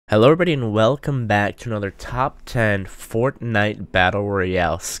Hello everybody and welcome back to another top 10 Fortnite Battle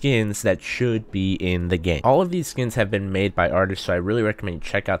Royale skins that should be in the game. All of these skins have been made by artists, so I really recommend you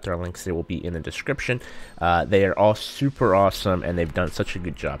check out their links. They will be in the description. They are all super awesome and they've done such a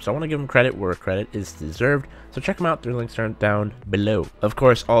good job. So I want to give them credit where credit is deserved. So check them out, their links are down below. Of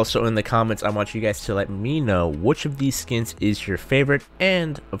course, also in the comments, I want you guys to let me know which of these skins is your favorite,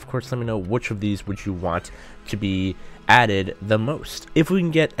 and of course let me know which of these would you want to be added the most. If we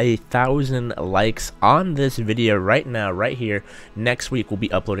can get 1,000 likes on this video right now, right here, next week we'll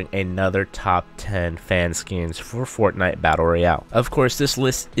be uploading another top 10 fan skins for Fortnite Battle Royale. Of course, this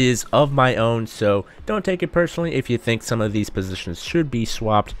list is of my own, so don't take it personally if you think some of these positions should be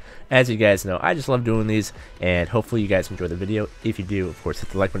swapped. As you guys know, I just love doing these, and hopefully you guys enjoy the video. If you do, of course, hit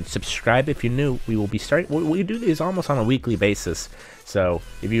the like button, subscribe if you're new. We will be starting, we do these almost on a weekly basis. So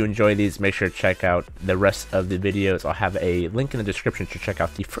if you enjoy these, make sure to check out the rest of the videos. I'll have a link in the description to check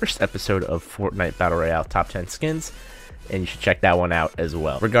out the first episode of Fortnite Battle Royale Top 10 Skins, and you should check that one out as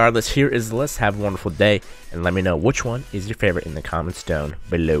well. Regardless, here is the list. Have a wonderful day, and let me know which one is your favorite in the comments down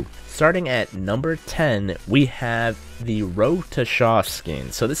below. Starting at number 10, we have the Road to Shaw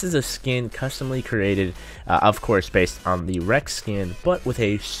skin. So this is a skin customly created, of course, based on the Rex skin, but with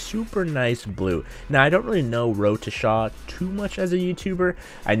a super nice blue. Now, I don't really know Road to Shaw too much as a YouTuber.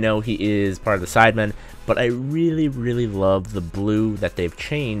 I know he is part of the Sidemen, but I really love the blue that they've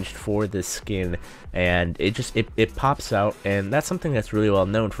changed for this skin, and it pops out, and that's something that's really well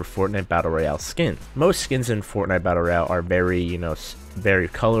known for Fortnite Battle Royale skins. Most skins in Fortnite Battle Royale are very, very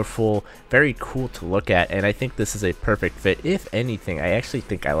colorful, very cool to look at, and I think this is a perfect fit. If anything, I actually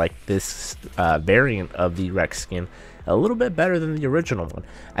think I like this variant of the Rex skin a little bit better than the original one.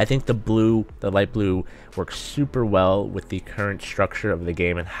 I think the light blue works super well with the current structure of the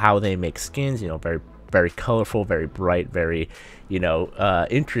game and how they make skins, very colorful, very bright, very,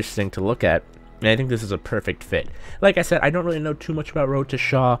 interesting to look at. And I think this is a perfect fit. Like I said, I don't really know too much about Road to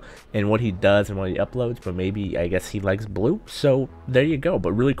Shaw and what he does and what he uploads, but maybe, I guess he likes blue. So there you go.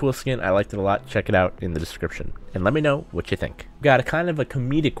 But really cool skin. I liked it a lot. Check it out in the description. And let me know what you think. Got a kind of a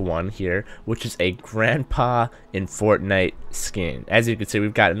comedic one here, which is a Grandpa in Fortnite skin. As you can see,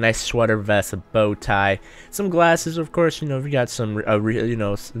 we've got a nice sweater vest, a bow tie, some glasses, of course. We got some,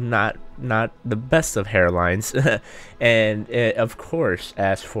 not the best of hairlines. And of course,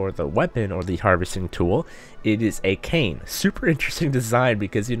 as for the weapon or the harvesting tool, it is a cane. Super interesting design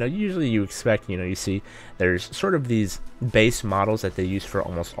because, usually you expect, you see there's sort of these base models that they use for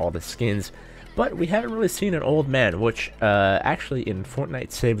almost all the skins. But we haven't really seen an old man, which actually in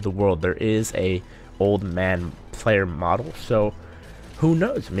Fortnite Save the World, there is a old man player model. So who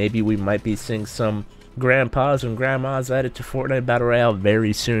knows? Maybe we might be seeing some grandpas and grandmas added to Fortnite Battle Royale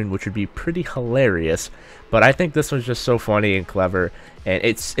very soon, which would be pretty hilarious. But I think this one's just so funny and clever, and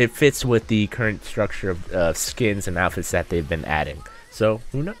it fits with the current structure of skins and outfits that they've been adding. So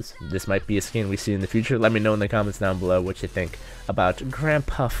who knows? This might be a skin we see in the future. Let me know in the comments down below what you think about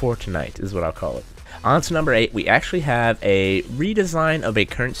Grandpa Fortnite, is what I'll call it. On to number 8, we actually have a redesign of a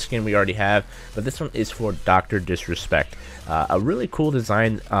current skin we already have, but this one is for Dr. Disrespect. A really cool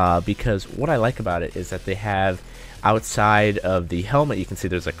design because what I like about it is that they have outside of the helmet, you can see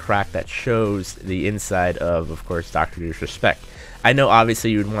there's a crack that shows the inside of course, Dr. Disrespect. I know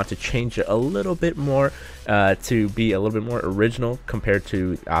obviously you would want to change it a little bit more to be a little bit more original compared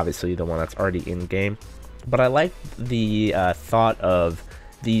to obviously the one that's already in game, but I like the thought of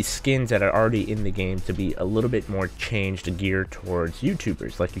the skins that are already in the game to be a little bit more changed, geared towards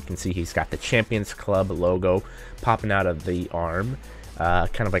YouTubers. Like you can see, he's got the Champions Club logo popping out of the arm,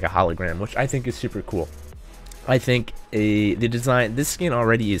 kind of like a hologram, which I think is super cool. I think the design, this skin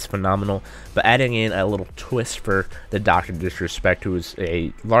already is phenomenal, but adding in a little twist for the Dr. Disrespect, who is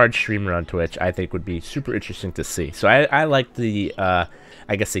a large streamer on Twitch, I think would be super interesting to see. So I like the,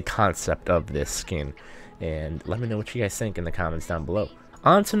 I guess, the concept of this skin, and let me know what you guys think in the comments down below.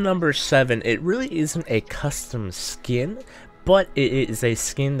 On to number 7, it really isn't a custom skin, but it is a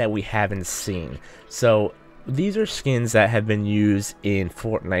skin that we haven't seen. So these are skins that have been used in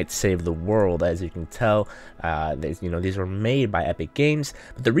Fortnite Save the World, as you can tell. These were made by Epic Games,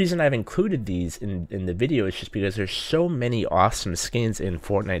 but the reason I've included these in the video is just because there's so many awesome skins in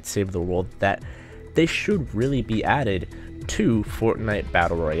Fortnite Save the World that they should really be added to Fortnite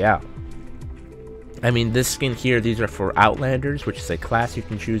Battle Royale. I mean, this skin here, these are for Outlanders, which is a class you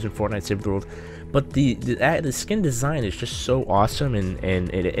can choose in Fortnite Save the World. But the skin design is just so awesome, and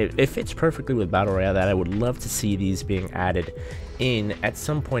it fits perfectly with Battle Royale that I would love to see these being added in at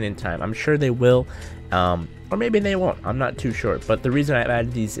some point in time. I'm sure they will, or maybe they won't. I'm not too sure. But the reason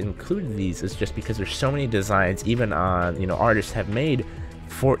I've included these is just because there's so many designs, even on, artists have made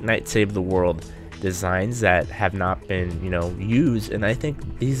Fortnite Save the World designs that have not been, used, and I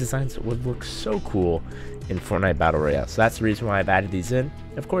think these designs would look so cool in Fortnite Battle Royale. So that's the reason why I've added these in.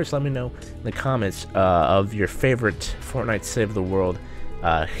 Of course, let me know in the comments of your favorite Fortnite Save the World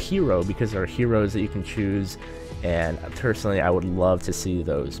hero, because there are heroes that you can choose, and personally I would love to see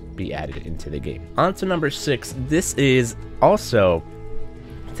those be added into the game. On to number 6. This is also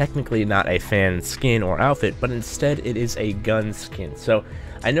technically not a fan skin or outfit, but instead it is a gun skin. So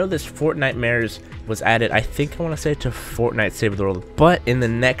I know this Fortnitemares was added, I think I want to say, to Fortnite Save the World, but in the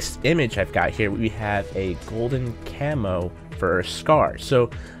next image I've got here, we have a golden camo for a Scar.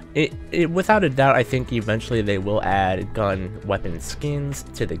 So it without a doubt, I think eventually they will add gun weapon skins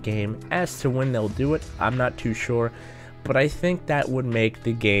to the game. As to when they'll do it, I'm not too sure, but I think that would make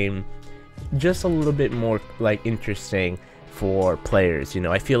the game just a little bit more like interesting for players.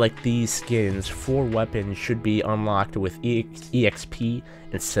 I feel like these skins for weapons should be unlocked with EXP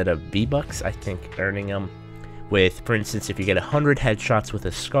instead of V-Bucks. I think earning them with, for instance, if you get 100 headshots with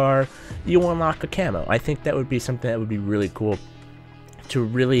a Scar, you unlock a camo. I think that would be something that would be really cool to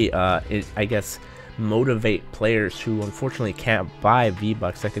really, I guess, motivate players who unfortunately can't buy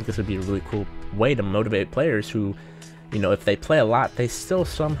V-Bucks. I think this would be a really cool way to motivate players who, if they play a lot, they still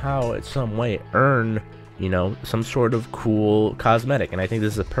somehow, in some way, earn some sort of cool cosmetic, and I think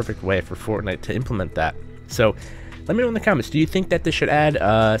this is a perfect way for Fortnite to implement that. So let me know in the comments, do you think that they should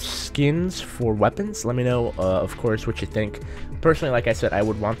add skins for weapons? Let me know, of course, what you think. Personally, like I said, I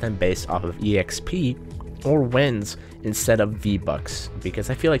would want them based off of EXP or wins instead of V-Bucks, because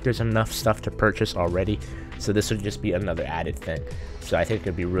I feel like there's enough stuff to purchase already, so this would just be another added thing. So I think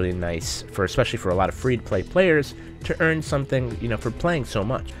it'd be really nice for, especially for a lot of free-to-play players, to earn something, for playing so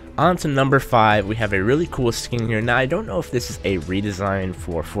much. On to number 5, we have a really cool skin here. Now, I don't know if this is a redesign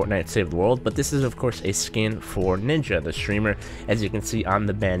for Fortnite Save the World, but this is, of course, a skin for Ninja, the streamer. As you can see on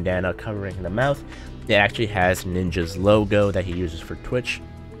the bandana covering the mouth, it actually has Ninja's logo that he uses for Twitch.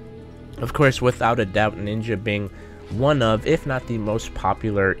 Of course, without a doubt, Ninja being one of, if not the most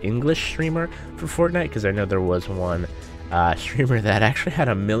popular English streamer for Fortnite, because I know there was one streamer that actually had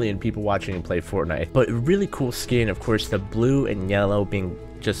 1 million people watching him play Fortnite. But really cool skin, of course, the blue and yellow being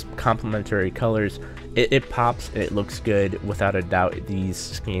just complementary colors. It pops and it looks good. Without a doubt, these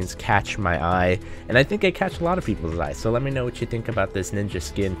skins catch my eye, and I think they catch a lot of people's eyes. So let me know what you think about this Ninja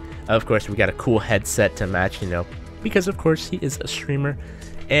skin. Of course, we got a cool headset to match, because of course he is a streamer.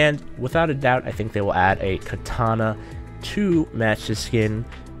 And without a doubt, I think they will add a katana to match the skin,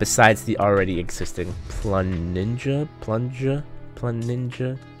 besides the already existing Plunninja,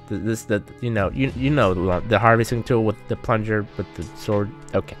 the harvesting tool with the plunger with the sword.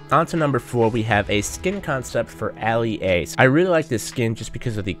 Okay, on to number 4, we have a skin concept for Ali A. I really like this skin just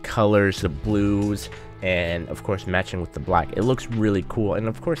because of the colors, the blues, and of course matching with the black. It looks really cool, and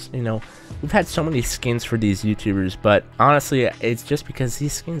of course, we've had so many skins for these YouTubers, but honestly, it's just because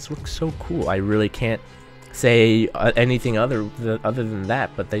these skins look so cool. I really can't say anything other than that,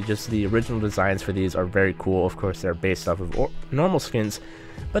 but the original designs for these are very cool. Of course, they're based off of normal skins,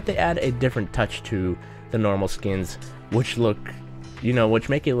 but they add a different touch to the normal skins, which which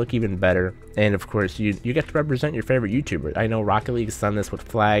make it look even better. And of course, you get to represent your favorite YouTuber. I know Rocket League's done this with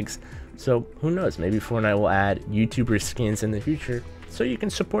flags, so who knows, maybe Fortnite will add YouTuber skins in the future, so you can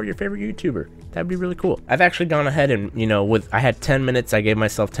support your favorite YouTuber. That'd be really cool. I've actually gone ahead and, I had 10 minutes, I gave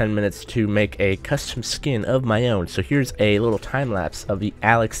myself 10 minutes to make a custom skin of my own. So here's a little time lapse of the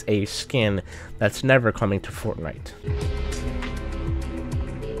Alex A skin that's never coming to Fortnite.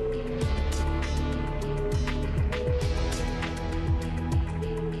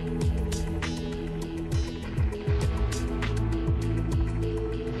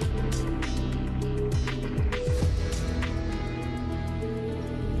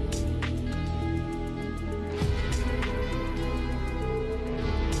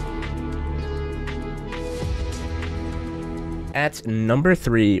 At number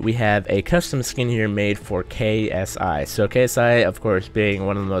 3, we have a custom skin here made for KSI. So KSI, of course, being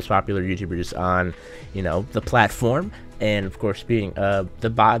one of the most popular YouTubers on, the platform, and of course being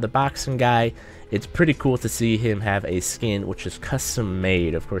the boxing guy, it's pretty cool to see him have a skin which is custom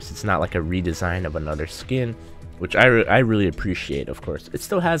made. Of course, it's not like a redesign of another skin, which I really appreciate. Of course, it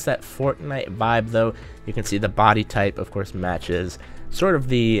still has that Fortnite vibe though. You can see the body type, of course, matches sort of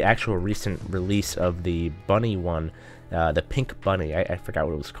the actual recent release of the bunny one. The pink bunny, I forgot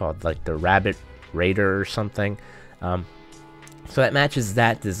what it was called, like the Rabbit Raider or something. So that matches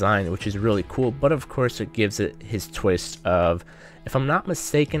that design, which is really cool. But of course, it gives it his twist of, if I'm not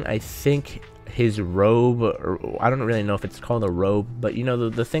mistaken, I think his robe, or I don't really know if it's called a robe, but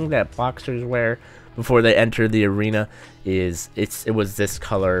the thing that boxers wear, before they enter the arena it was this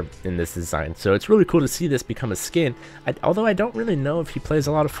color in this design. So it's really cool to see this become a skin. Although I don't really know if he plays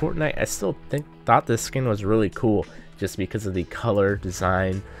a lot of Fortnite, I still thought this skin was really cool just because of the color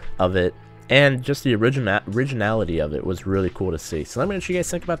design of it, and just the originality of it was really cool to see. So let me know what you guys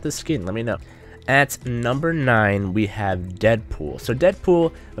think about this skin. Let me know. At number 9, we have Deadpool. So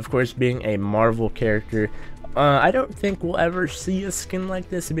Deadpool, of course, being a Marvel character, I don't think we'll ever see a skin like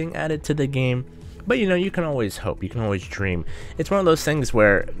this being added to the game. But you know, you can always hope, you can always dream. It's one of those things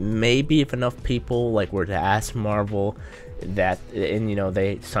where maybe if enough people like were to ask Marvel that, and you know,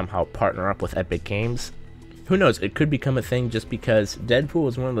 they somehow partner up with Epic Games, who knows, it could become a thing, just because Deadpool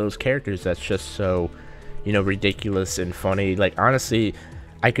is one of those characters that's just so, you know, ridiculous and funny. Like, honestly,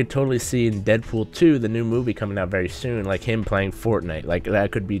 I could totally see in Deadpool 2, the new movie coming out very soon, like him playing Fortnite. Like,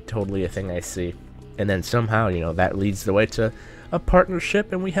 that could be totally a thing I see. And then somehow, you know, that leads the way to a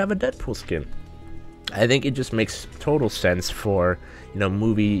partnership and we have a Deadpool skin. I think it just makes total sense for, you know,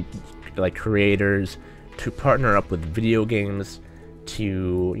 movie like creators to partner up with video games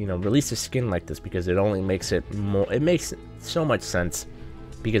to, you know, release a skin like this, because it only makes it more, it makes so much sense,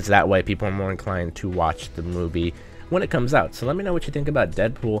 because that way people are more inclined to watch the movie when it comes out. So let me know what you think about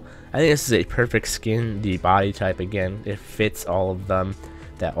Deadpool. I think this is a perfect skin. The body type, again, it fits all of them,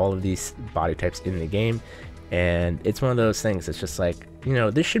 all of these body types in the game, and it's one of those things. It's just like, you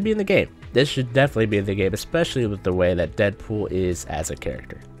know, this should be in the game. This should definitely be in the game, especially with the way that Deadpool is as a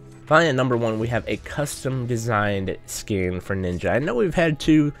character. Finally, at number 1, we have a custom designed skin for Ninja. I know we've had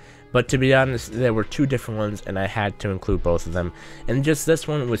 2, but to be honest, there were 2 different ones, and I had to include both of them. And just this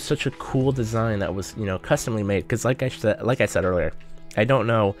one was such a cool design that was, you know, customly made. Because like I said earlier, I don't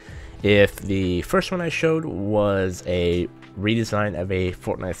know if the first one I showed was a redesign of a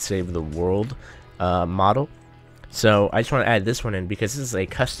Fortnite Save the World model. So I just want to add this one in because this is a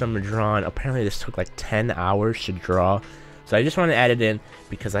custom drawn. Apparently this took like 10 hours to draw. So I just want to add it in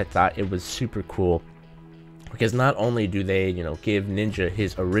because I thought it was super cool. Because not only do they, you know, give Ninja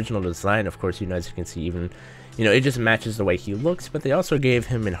his original design, of course, you know, as you can see, even, you know, it just matches the way he looks, but they also gave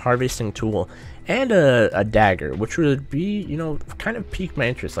him a harvesting tool and a dagger, which would be, you know, kind of piqued my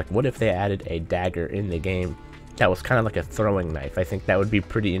interest. Like, what if they added a dagger in the game that was kind of like a throwing knife? I think that would be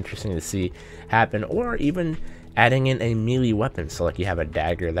pretty interesting to see happen. Or even adding in a melee weapon, so like you have a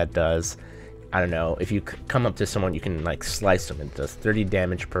dagger that does, I don't know, if you come up to someone, you can like slice them. It does 30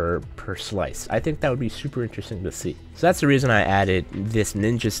 damage per slice. I think that would be super interesting to see. So that's the reason I added this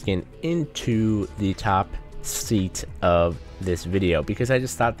Ninja skin into the top seat of this video, because I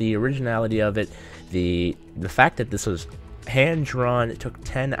just thought the originality of it, the fact that this was hand drawn, it took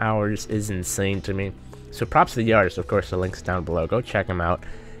 10 hours, is insane to me. So props to the artist. Of course, the link's down below. Go check them out.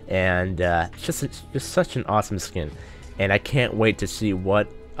 And it's just such an awesome skin, and I can't wait to see what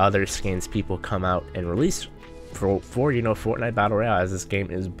other skins people come out and release for you know, Fortnite Battle Royale, as this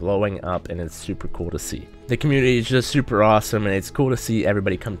game is blowing up and it's super cool to see. The community is just super awesome, and it's cool to see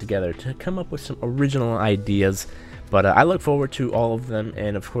everybody come together to come up with some original ideas. But I look forward to all of them,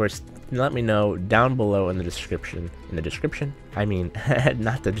 and of course, let me know down below in the description. I mean,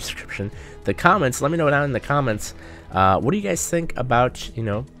 not the description. The comments. Let me know down in the comments. What do you guys think about, you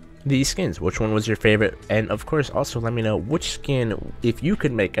know, these skins? Which one was your favorite? And of course, also let me know which skin, if you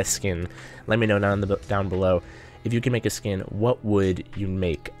could make a skin, let me know down below. If you could make a skin, what would you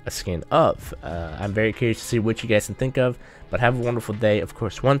make a skin of? I'm very curious to see what you guys can think of. But have a wonderful day. Of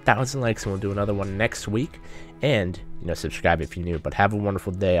course, 1,000 likes and we'll do another one next week. And, you know, subscribe if you're new. But have a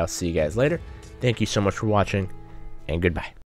wonderful day. I'll see you guys later. Thank you so much for watching, and goodbye.